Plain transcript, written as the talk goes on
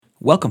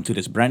Welcome to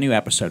this brand new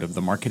episode of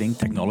the Marketing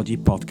Technology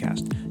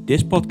Podcast.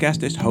 This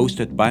podcast is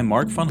hosted by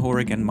Mark van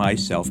Horik and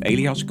myself,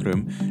 Elias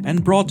Krum,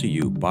 and brought to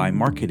you by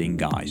Marketing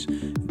Guys,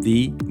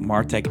 the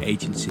MarTech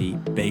agency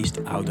based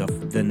out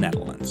of the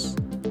Netherlands.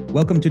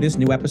 Welcome to this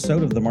new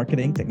episode of the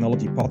Marketing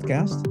Technology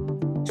Podcast.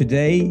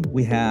 Today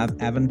we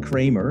have Evan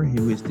Kramer,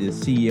 who is the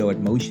CEO at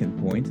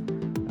Motionpoint.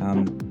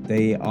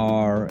 They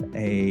are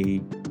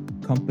a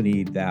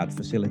company that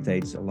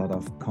facilitates a lot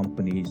of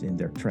companies in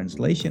their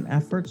translation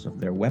efforts of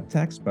their web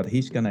text, but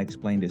he's going to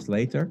explain this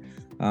later.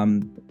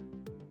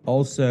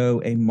 Also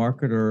a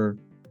marketer,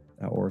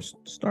 or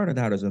started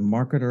out as a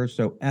marketer.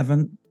 So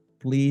Evan,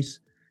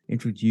 please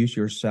introduce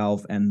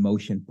yourself and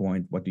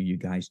Motionpoint. What do you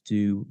guys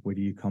do? Where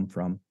do you come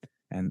from?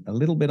 And a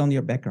little bit on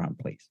your background,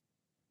 please.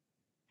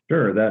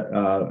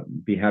 Sure,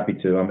 be happy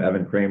to. I'm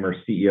Evan Kramer,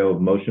 CEO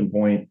of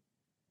Motionpoint.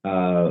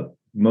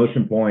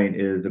 Motionpoint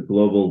is a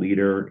global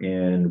leader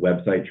in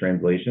website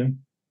translation.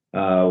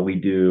 We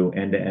do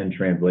end-to-end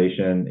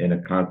translation in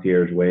a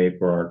concierge way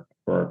for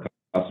our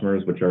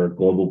customers, which are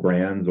global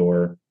brands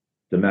or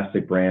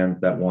domestic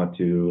brands that want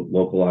to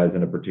localize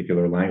in a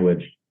particular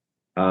language.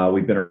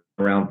 We've been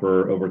around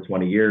for over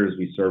 20 years.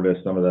 We service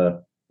some of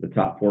the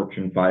top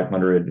Fortune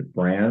 500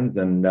 brands,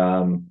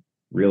 and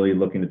really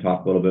looking to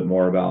talk a little bit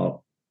more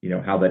about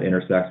how that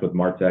intersects with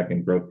MarTech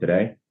and growth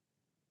today.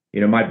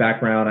 My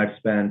background, I've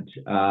spent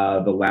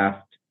the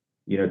last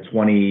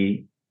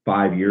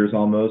 25 years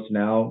almost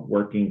now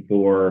working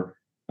for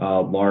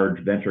large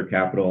venture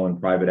capital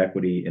and private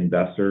equity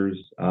investors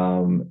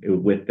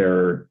with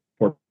their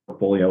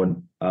portfolio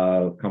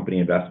and company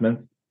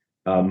investments,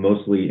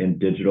 mostly in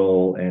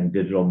digital and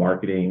digital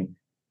marketing,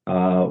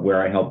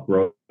 where I help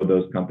grow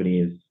those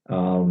companies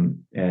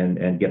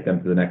and get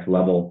them to the next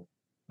level.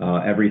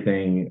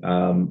 Everything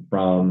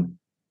from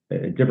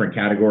different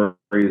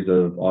categories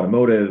of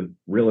automotive,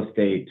 real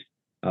estate,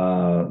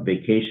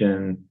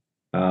 vacation,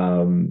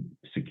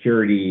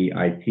 security,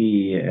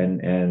 IT,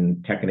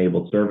 and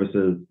tech-enabled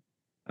services.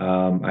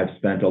 I've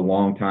spent a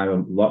long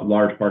time,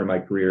 large part of my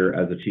career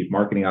as a chief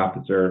marketing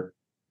officer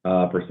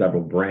for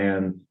several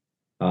brands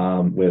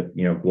with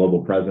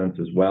global presence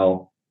as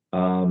well.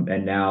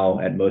 And now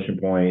at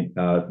Motionpoint,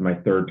 it's my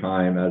third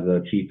time as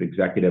a chief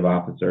executive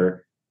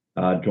officer.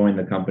 Joined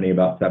the company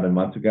about 7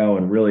 months ago,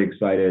 and really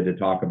excited to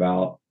talk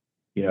about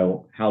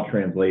how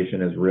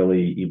translation is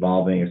really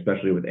evolving,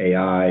 especially with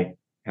AI,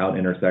 how it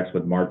intersects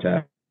with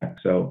MarTech.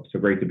 So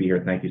great to be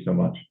here. Thank you so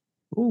much.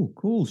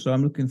 Cool. So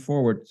I'm looking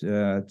forward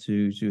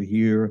to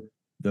hear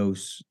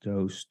those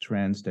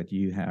trends that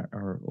you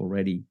are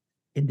already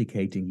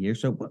indicating here.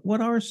 So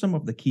what are some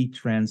of the key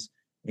trends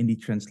in the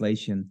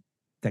translation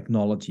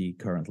technology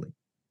currently?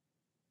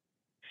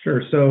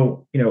 Sure.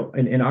 So,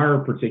 in our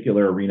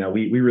particular arena,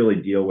 we really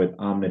deal with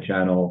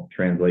omnichannel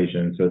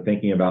translation. So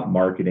thinking about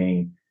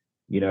marketing,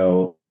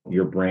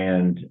 your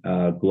brand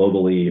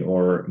globally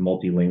or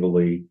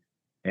multilingually,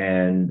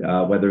 and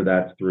whether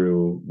that's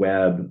through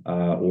web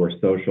or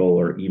social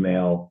or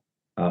email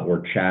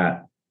or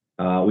chat.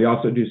 We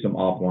also do some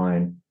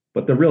offline,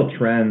 but the real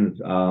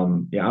trends,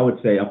 I would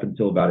say up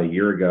until about a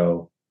year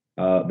ago,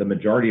 the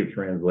majority of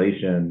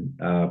translation,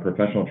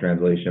 professional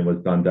translation, was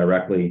done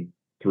directly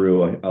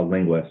through a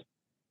linguist.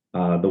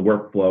 The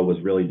workflow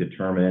was really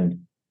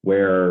determined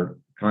where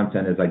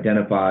content is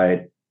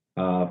identified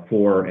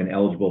for and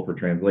eligible for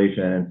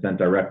translation and sent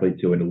directly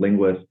to a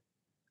linguist.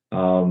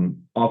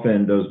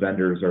 Often those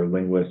vendors or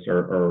linguists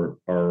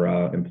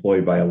are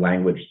employed by a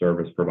language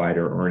service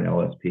provider or an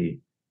LSP.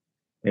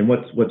 And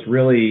what's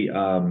really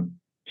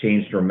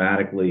changed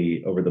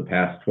dramatically over the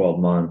past 12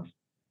 months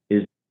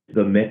is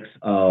the mix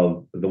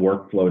of the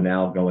workflow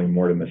now going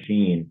more to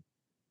machine,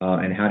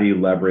 and how do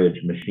you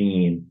leverage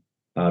machine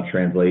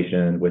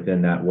translation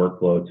within that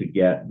workflow to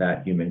get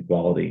that human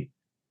quality.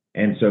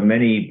 And so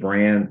many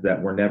brands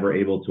that were never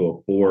able to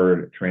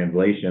afford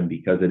translation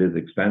because it is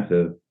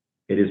expensive,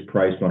 it is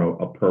priced on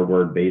a per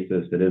word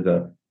basis, it is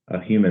a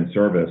human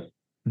service.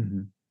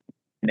 Mm-hmm.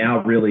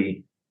 Now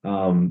really,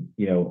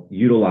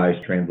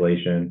 utilize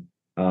translation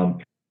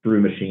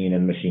through machine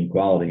and machine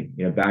quality.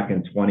 Back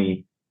in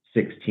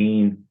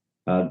 2016,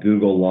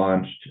 Google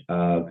launched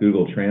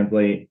Google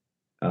Translate,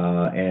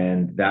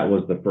 and that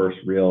was the first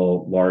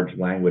real large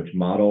language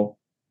model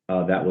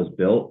that was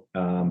built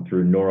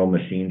through neural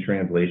machine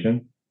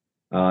translation.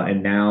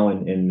 And now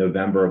in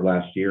November of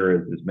last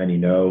year, as many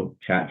know,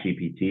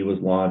 ChatGPT was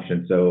launched.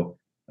 And so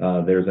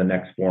there's a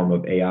next form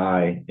of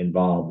AI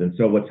involved. And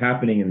so what's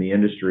happening in the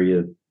industry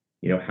is,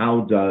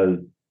 how does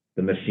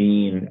the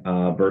machine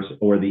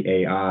or the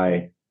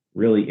AI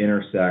really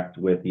intersect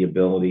with the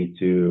ability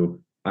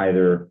to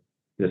either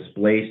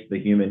displace the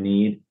human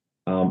need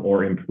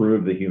or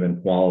improve the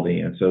human quality?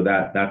 And so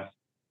that's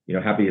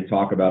happy to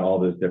talk about all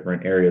those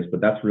different areas, but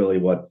that's really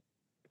what's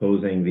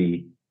posing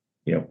the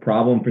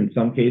problem in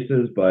some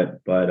cases, but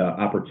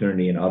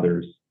opportunity in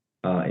others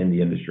in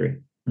the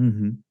industry.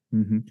 Mm-hmm.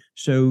 Mm-hmm.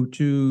 So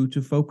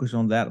to focus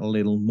on that a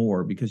little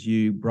more, because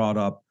you brought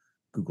up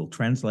Google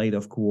Translate,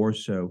 of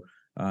course. So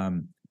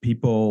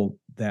people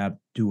that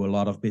do a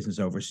lot of business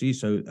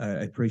overseas. So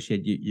I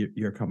appreciate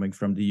you're coming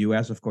from the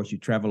US. Of course, you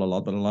travel a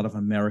lot, but a lot of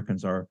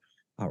Americans are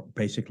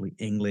basically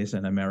English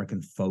and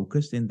American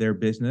focused in their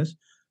business.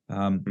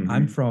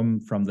 I'm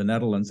from the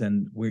Netherlands,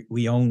 and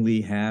we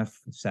only have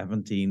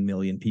 17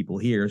 million people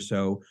here.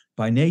 So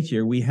by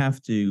nature, we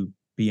have to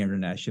be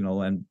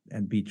international and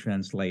be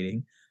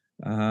translating.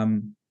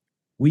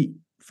 We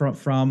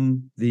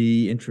from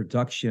the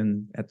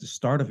introduction at the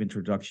start of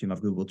introduction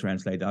of Google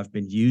Translate, I've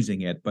been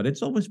using it, but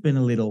it's always been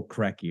a little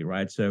cracky,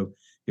 right? So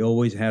you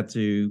always had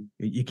to,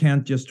 you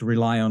can't just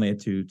rely on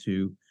it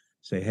to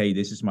say, hey,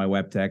 this is my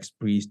web text,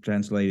 please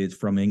translate it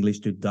from English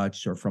to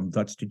Dutch or from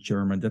Dutch to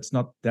German. That's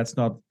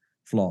not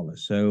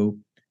flawless. So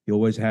you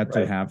always had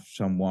to have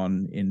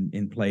someone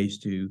in place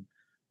to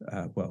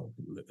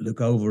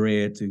look over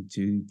it,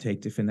 to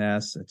take the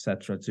finesse,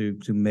 etc.,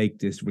 to make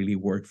this really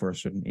work for a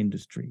certain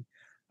industry.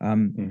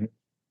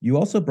 You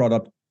also brought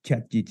up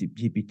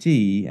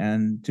ChatGPT,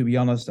 and to be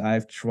honest,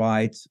 I've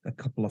tried a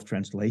couple of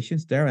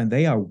translations there, and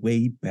they are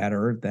way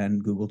better than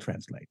Google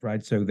Translate,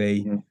 right? So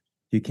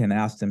you can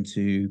ask them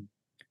to,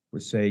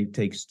 let's say,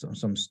 take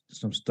some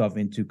stuff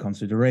into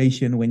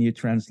consideration when you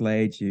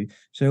translate.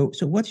 So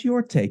what's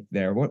your take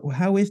there?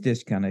 How is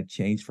this kind of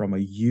change from a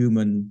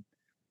human,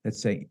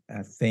 let's say,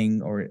 a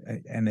thing or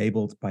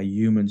enabled by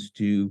humans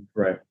to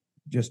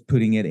just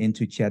putting it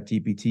into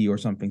ChatGPT or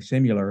something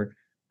similar?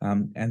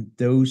 And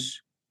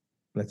those,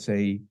 let's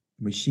say,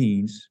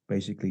 machines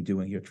basically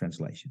doing your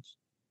translations.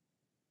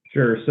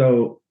 Sure.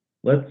 So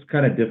let's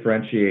kind of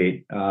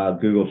differentiate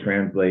Google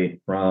Translate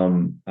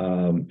from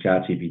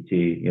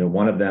ChatGPT.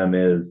 One of them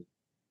is,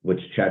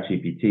 which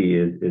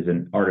ChatGPT is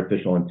an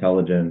artificial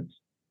intelligence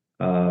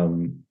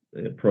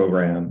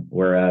program,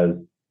 whereas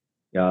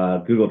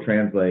Google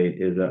Translate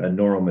is a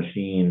neural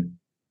machine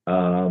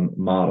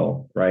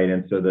model, right?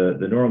 And so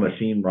the neural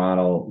machine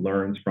model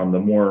learns from the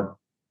more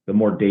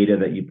data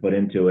that you put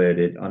into it.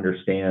 It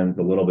understands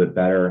a little bit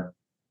better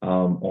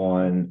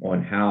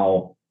on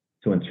how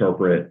to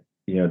interpret,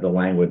 the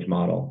language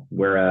model,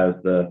 whereas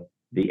the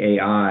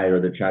AI or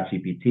the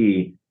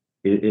ChatGPT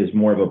is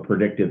more of a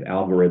predictive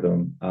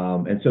algorithm,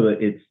 and so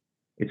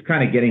it's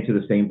kind of getting to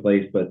the same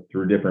place but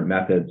through different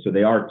methods. So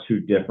they are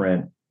two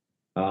different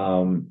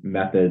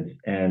methods,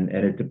 and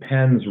it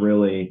depends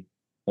really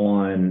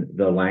on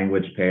the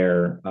language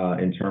pair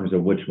in terms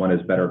of which one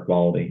is better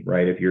quality,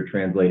 right? If you're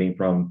translating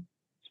from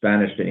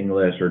Spanish to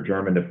English or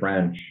German to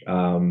French,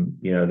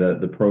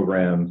 the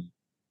programs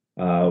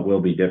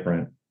will be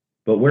different.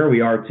 But where we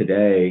are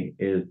today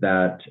is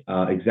that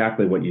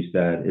exactly what you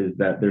said, is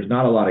that there's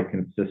not a lot of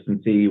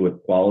consistency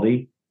with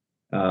quality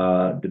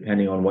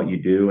depending on what you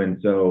do. And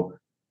so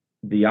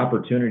the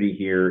opportunity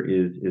here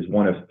is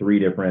one of three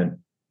different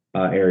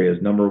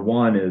areas. Number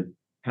one is,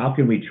 how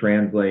can we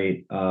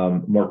translate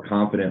more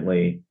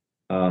confidently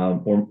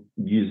or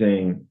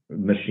using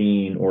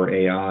machine or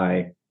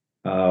AI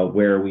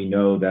where we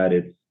know that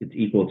it's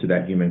equal to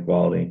that human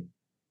quality.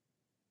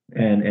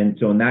 And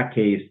so in that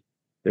case,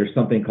 there's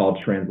something called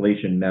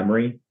translation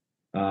memory.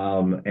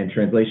 And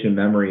translation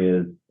memory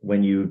is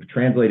when you've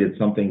translated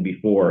something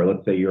before.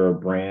 Let's say you're a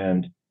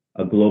brand,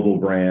 a global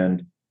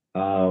brand,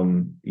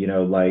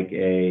 like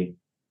an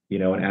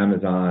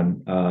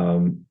Amazon.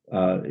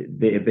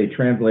 If they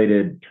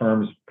translated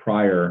terms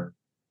prior,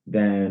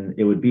 then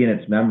it would be in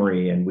its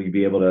memory, and we'd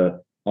be able to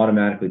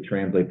automatically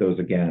translate those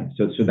again.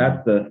 So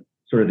that's the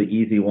sort of the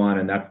easy one,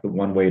 and that's the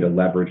one way to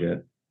leverage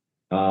it.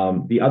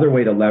 The other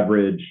way to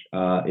leverage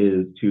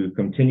is to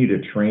continue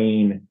to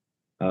train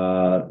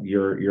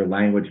your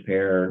language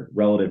pair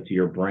relative to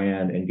your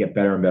brand and get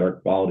better and better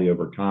quality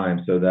over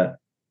time, so that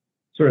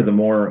sort of the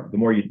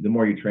more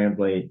you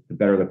translate, the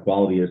better the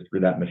quality is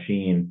through that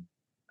machine.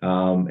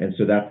 And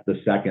so that's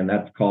the second.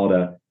 That's called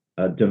a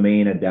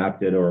domain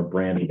adapted or a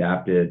brand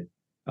adapted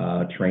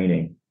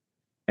training.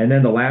 And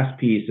then the last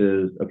piece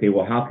is, okay,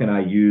 well, how can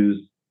I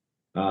use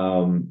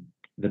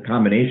the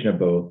combination of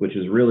both, which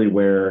is really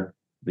where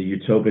the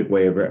utopic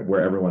way of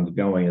where everyone's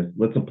going is,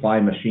 let's apply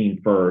machine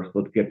first.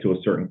 Let's get to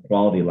a certain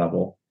quality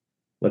level.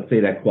 Let's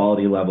say that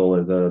quality level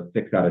is a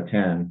 6 out of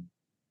 10.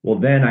 Well,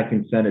 then I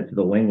can send it to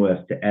the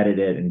linguist to edit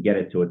it and get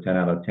it to a 10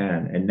 out of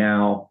 10. And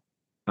now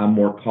I'm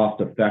more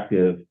cost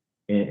effective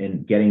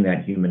in getting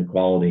that human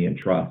quality and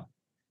trust.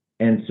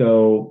 And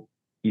so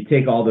you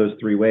take all those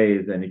three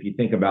ways, and if you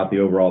think about the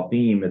overall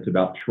theme, it's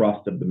about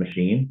trust of the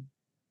machine,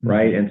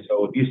 right? And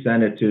so if you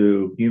send it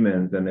to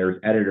humans and there's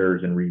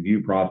editors and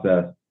review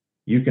process,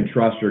 you can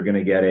trust you're going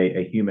to get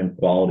a human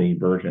quality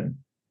version.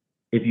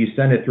 If you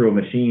send it through a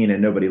machine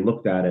and nobody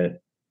looks at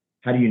it,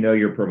 how do you know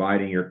you're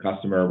providing your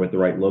customer with the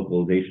right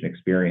localization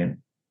experience?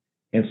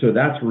 And so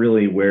that's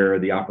really where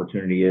the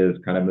opportunity is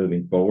kind of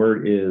moving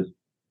forward, is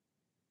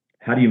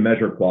how do you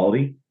measure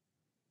quality?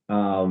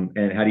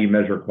 And how do you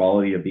measure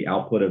quality of the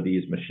output of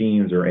these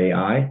machines or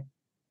AI?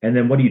 And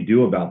then what do you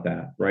do about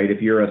that, right?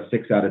 If you're a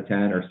 6 out of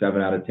 10 or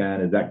 7 out of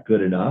 10, is that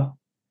good enough?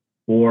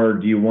 Or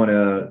do you want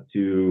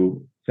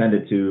to send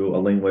it to a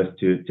linguist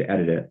to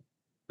edit it?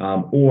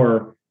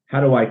 Or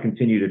how do I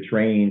continue to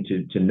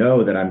train to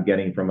know that I'm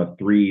getting from a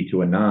 3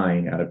 to a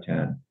 9 out of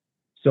 10?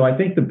 So I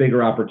think the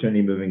bigger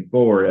opportunity moving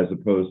forward, as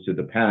opposed to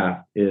the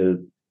past, is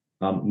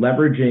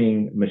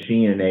leveraging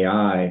machine and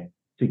AI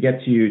to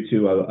get you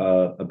to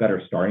a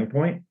better starting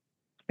point,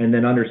 and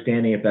then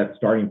understanding if that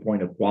starting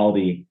point of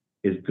quality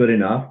is good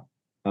enough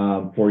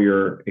for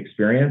your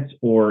experience,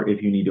 or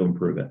if you need to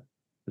improve it.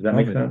 Does that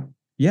Love make it. sense?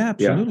 Yeah,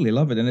 Yeah. absolutely.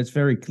 Love it. And it's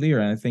very clear.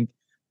 And I think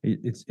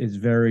it's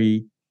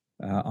very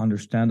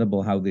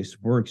understandable how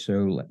this works.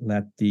 So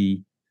let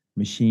the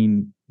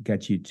machine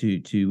get you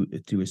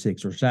to a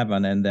 6 or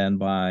 7, and then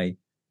by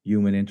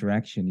human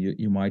interaction,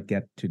 you might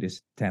get to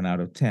this 10 out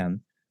of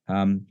 10.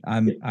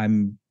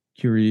 I'm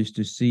curious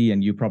to see,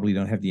 and you probably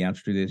don't have the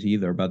answer to this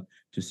either, but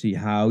to see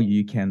how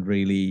you can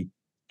really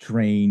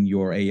train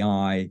your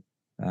AI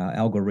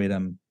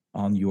algorithm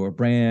on your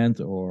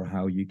brand, or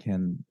how you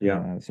can.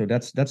 Yeah. So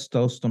that's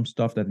still some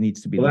stuff that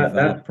needs to be Well,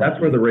 developed that's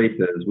where properly. the race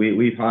is.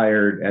 We've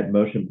hired at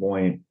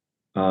Motionpoint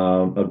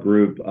a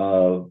group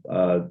of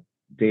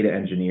data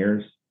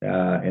engineers,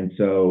 and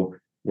so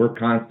we're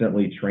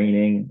constantly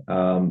training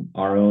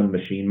our own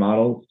machine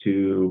models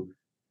to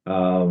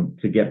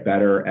get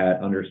better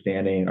at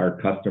understanding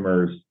our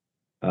customers'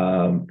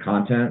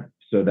 content,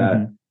 so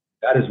that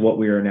that is what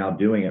we are now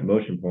doing at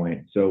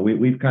Motionpoint. So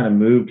we've kind of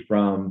moved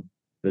from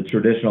the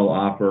traditional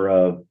offer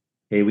of,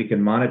 hey, we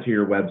can monitor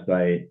your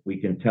website. We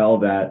can tell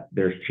that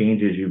there's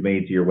changes you've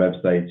made to your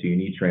website, so you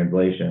need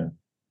translation.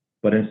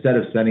 But instead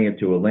of sending it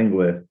to a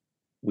linguist,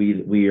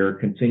 we are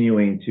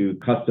continuing to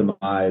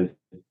customize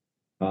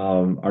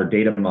our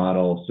data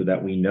model so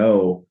that we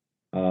know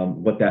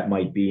what that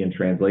might be in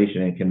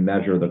translation and can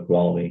measure the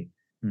quality.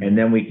 And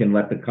then we can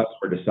let the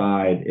customer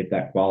decide if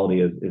that quality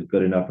is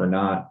good enough or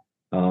not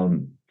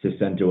to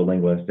send to a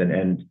linguist.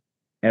 And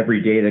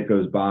every day that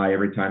goes by,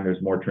 every time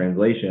there's more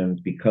translations,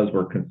 because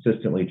we're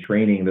consistently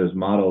training those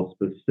models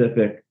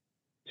specific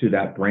to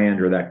that brand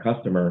or that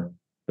customer,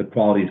 the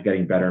quality is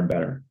getting better and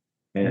better.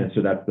 And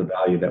so that's the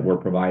value that we're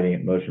providing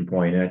at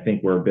Motionpoint. And I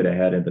think we're a bit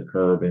ahead of the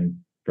curve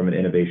from an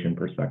innovation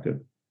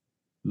perspective.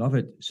 Love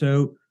it.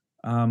 So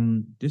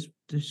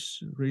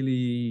this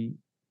really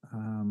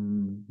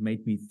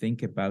made me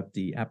think about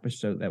the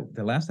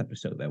last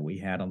episode that we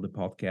had on the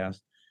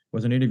podcast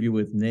was an interview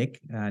with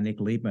Nick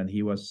Liebman.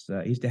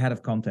 He's the head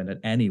of content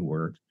at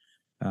AnyWord,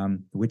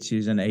 which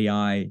is an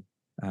AI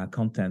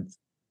content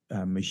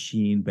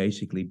machine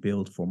basically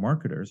built for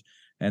marketers.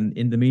 And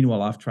in the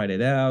meanwhile, I've tried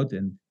it out,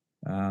 and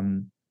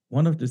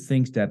one of the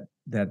things that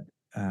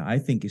I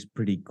think is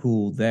pretty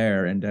cool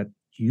there, and that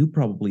you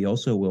probably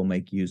also will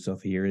make use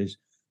of here, is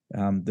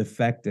the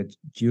fact that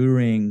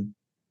during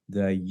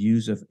the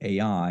use of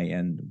AI,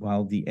 and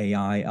while the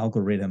AI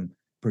algorithm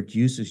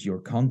produces your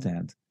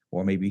content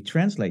or maybe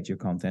translates your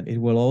content, it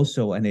will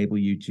also enable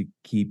you to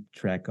keep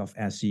track of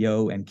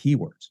SEO and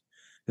keywords.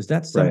 Is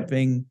that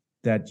something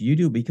that you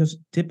do? Because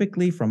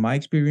typically, from my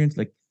experience,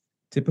 like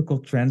typical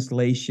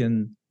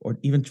translation or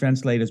even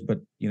translators,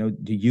 but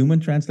the human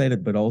translator,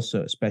 but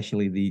also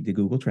especially the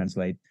Google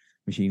Translate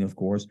machine, of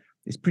course,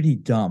 is pretty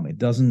dumb. It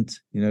doesn't,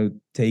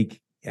 take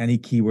any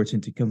keywords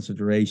into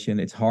consideration.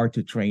 It's hard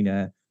to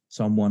train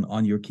someone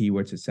on your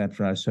keywords,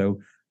 etc. So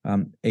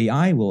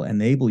AI will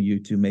enable you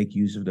to make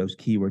use of those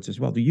keywords as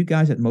well. Do you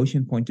guys at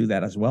Motionpoint do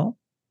that as well?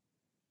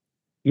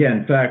 Yeah,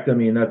 in fact, I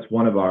mean, that's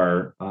one of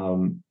our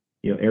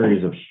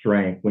areas of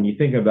strength. When you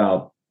think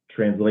about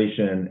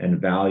translation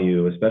and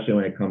value, especially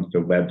when it comes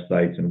to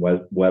websites and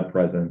web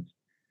presence,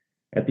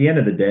 at the end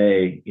of the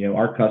day,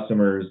 our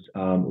customers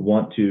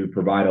want to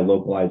provide a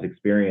localized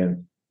experience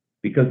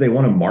because they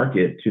want to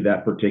market to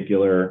that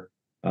particular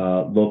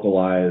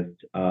localized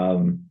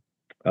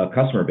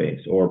customer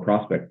base or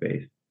prospect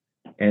base.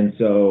 And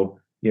so,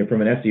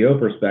 from an SEO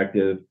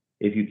perspective,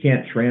 if you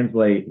can't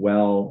translate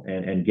well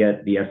and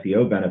get the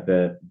SEO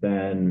benefit,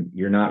 then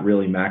you're not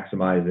really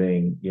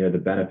maximizing, the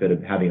benefit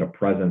of having a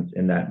presence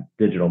in that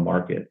digital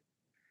market.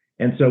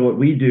 And so what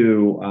we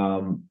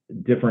do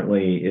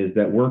differently is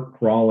that we're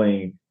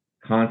crawling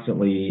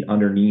constantly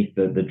underneath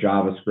the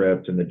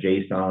JavaScript and the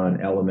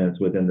JSON elements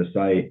within the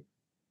site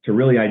to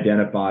really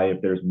identify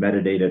if there's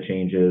metadata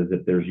changes,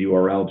 if there's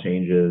URL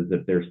changes,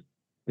 if there's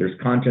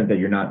content that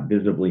you're not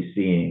visibly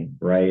seeing,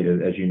 right?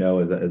 As you know,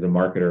 as a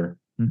marketer.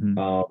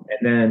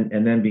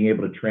 And then being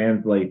able to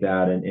translate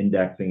that and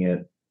indexing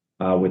it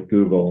with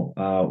Google.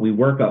 We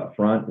work up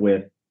front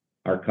with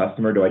our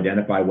customer to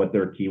identify what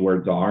their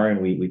keywords are, and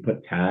we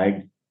put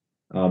tags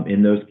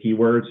in those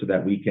keywords so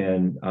that we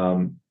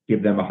can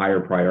give them a higher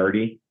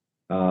priority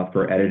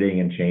for editing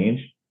and change,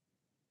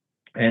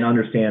 and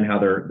understand how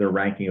they're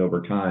ranking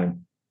over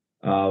time.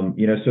 So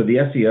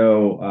the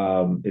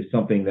SEO is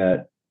something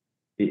that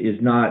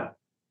is not,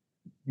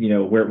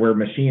 where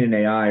machine and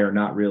AI are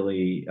not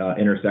really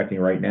intersecting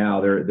right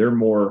now. They're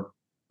more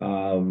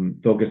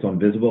focused on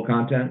visible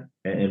content,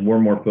 and we're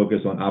more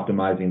focused on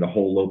optimizing the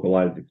whole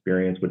localized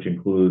experience, which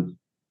includes,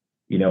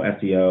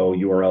 SEO,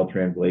 URL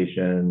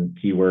translation,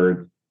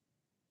 keywords.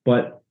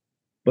 But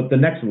the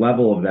next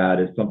level of that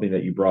is something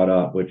that you brought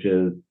up, which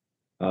is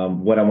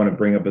what I want to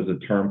bring up as a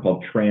term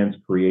called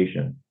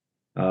transcreation.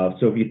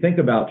 So if you think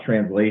about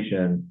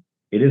translation,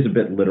 it is a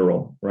bit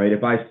literal, right?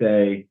 If I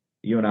say,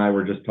 you and I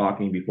were just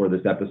talking before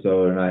this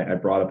episode, and I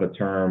brought up a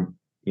term.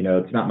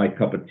 It's not my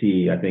cup of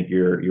tea. I think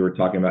you were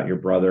talking about your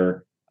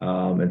brother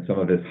and some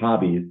of his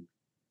hobbies.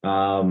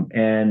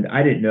 And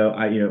I didn't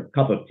know.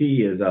 Cup of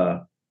tea is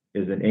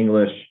an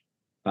English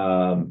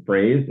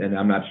phrase, and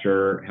I'm not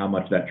sure how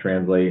much that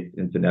translates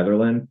into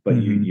Netherlands,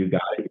 but you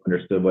got it. You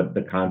understood what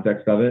the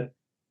context of it.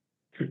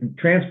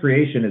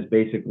 Transcreation is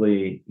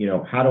basically,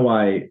 how do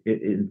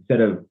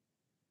instead of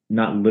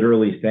not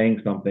literally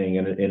saying something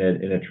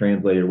in a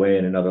translated way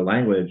in another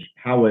language,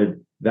 how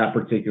would that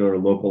particular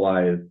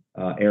localized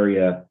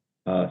area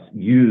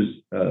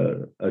use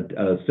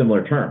a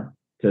similar term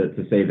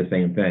to say the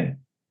same thing?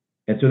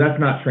 And so that's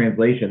not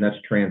translation, that's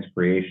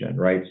transcreation,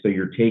 right? So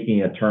you're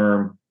taking a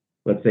term,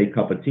 let's say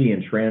cup of tea,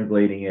 and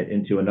translating it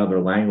into another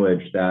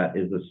language that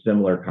is a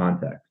similar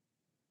context,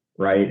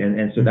 right?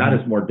 And so that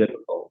is more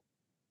difficult.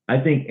 I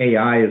think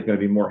AI is going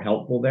to be more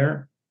helpful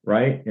there,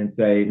 right? And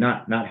say,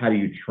 not how do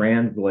you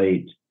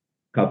translate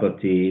cup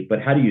of tea,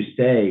 but how do you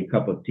say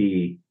cup of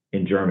tea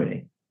in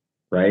Germany,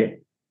 right?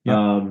 Yep.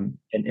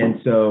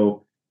 And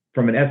so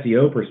from an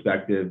SEO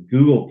perspective,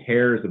 Google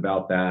cares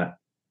about that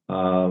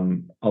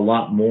a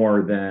lot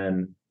more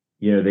than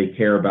they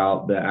care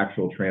about the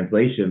actual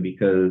translation,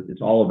 because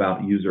it's all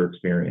about user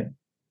experience.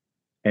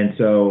 And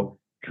so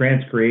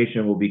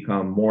transcreation will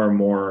become more and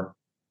more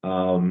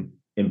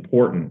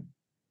important,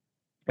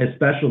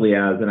 especially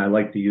as, and I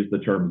like to use the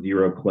term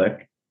zero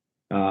click.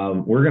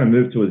 We're going to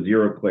move to a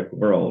zero click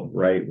world,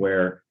 right?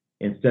 Where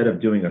instead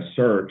of doing a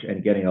search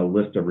and getting a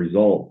list of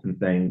results and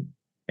saying,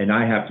 and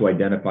I have to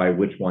identify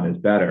which one is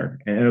better.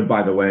 And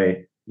by the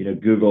way,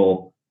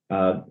 Google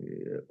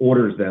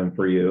orders them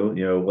for you,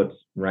 what's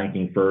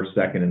ranking first,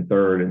 second, and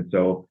third. And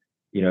so,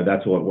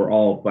 that's what we're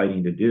all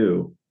fighting to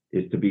do,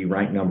 is to be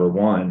ranked number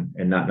one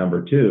and not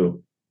number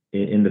two.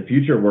 In the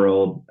future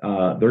world,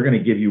 they're going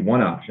to give you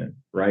one option,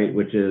 right?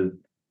 Which is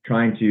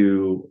trying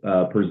to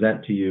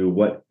present to you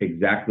what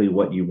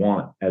you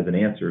want as an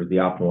answer, the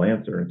optimal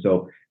answer. And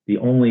so the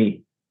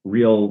only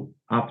real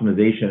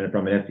optimization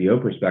from an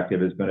SEO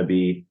perspective is going to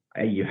be,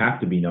 you have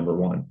to be number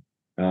one,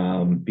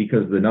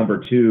 because the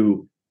number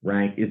two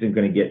rank isn't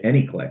going to get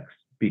any clicks,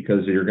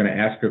 because you're going to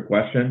ask a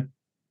question.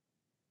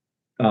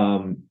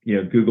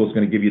 Google's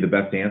going to give you the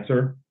best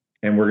answer,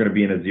 and we're going to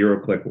be in a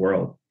zero click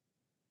world.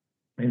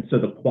 And so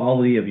the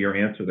quality of your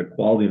answer, the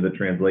quality of the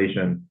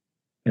translation,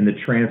 and the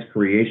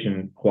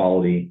transcreation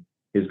quality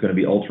is going to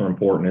be ultra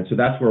important. And so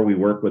that's where we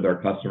work with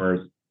our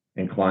customers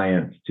and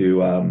clients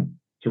to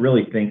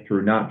really think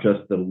through not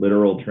just the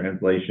literal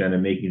translation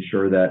and making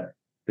sure that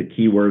the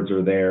keywords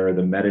are there,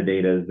 the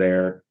metadata is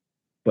there,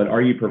 but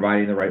are you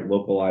providing the right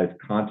localized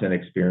content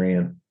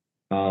experience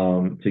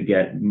to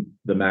get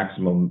the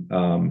maximum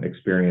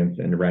experience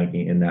and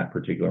ranking in that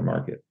particular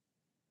market?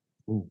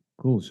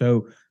 Cool.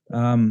 So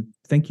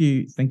thank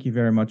you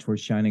very much for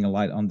shining a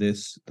light on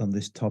this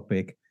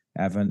topic,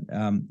 Evan.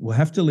 We'll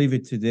have to leave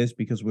it to this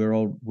because we're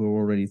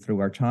already through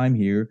our time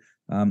here.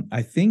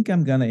 I think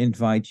I'm going to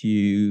invite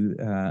you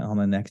on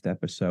the next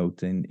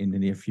episode in the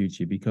near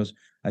future, because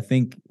I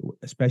think,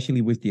 especially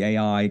with the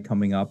AI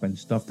coming up and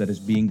stuff that is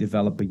being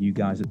developed by you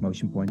guys at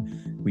Motionpoint,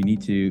 we need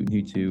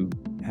to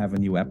have a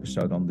new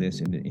episode on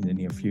this in the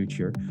near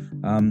future.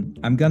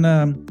 I'm going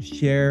to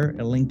share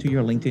a link to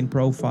your LinkedIn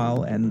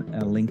profile and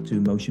a link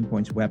to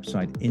Motionpoint's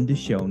website in the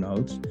show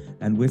notes.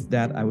 And with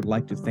that, I would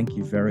like to thank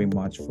you very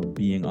much for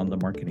being on the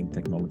Marketing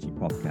Technology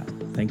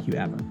Podcast. Thank you,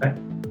 Evan.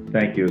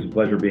 Thank you. It was a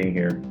pleasure being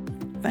here.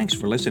 Thanks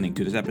for listening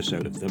to this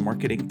episode of the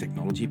Marketing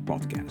Technology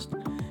Podcast.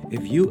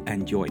 If you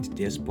enjoyed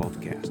this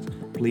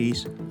podcast,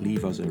 please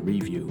leave us a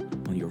review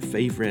on your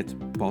favorite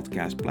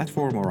podcast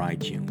platform or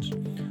iTunes.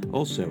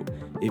 Also,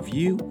 if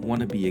you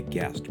want to be a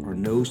guest or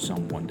know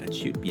someone that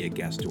should be a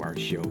guest to our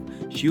show,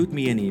 shoot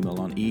me an email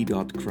on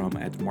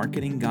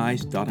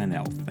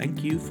e.krum@marketingguys.nl.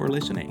 Thank you for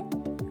listening.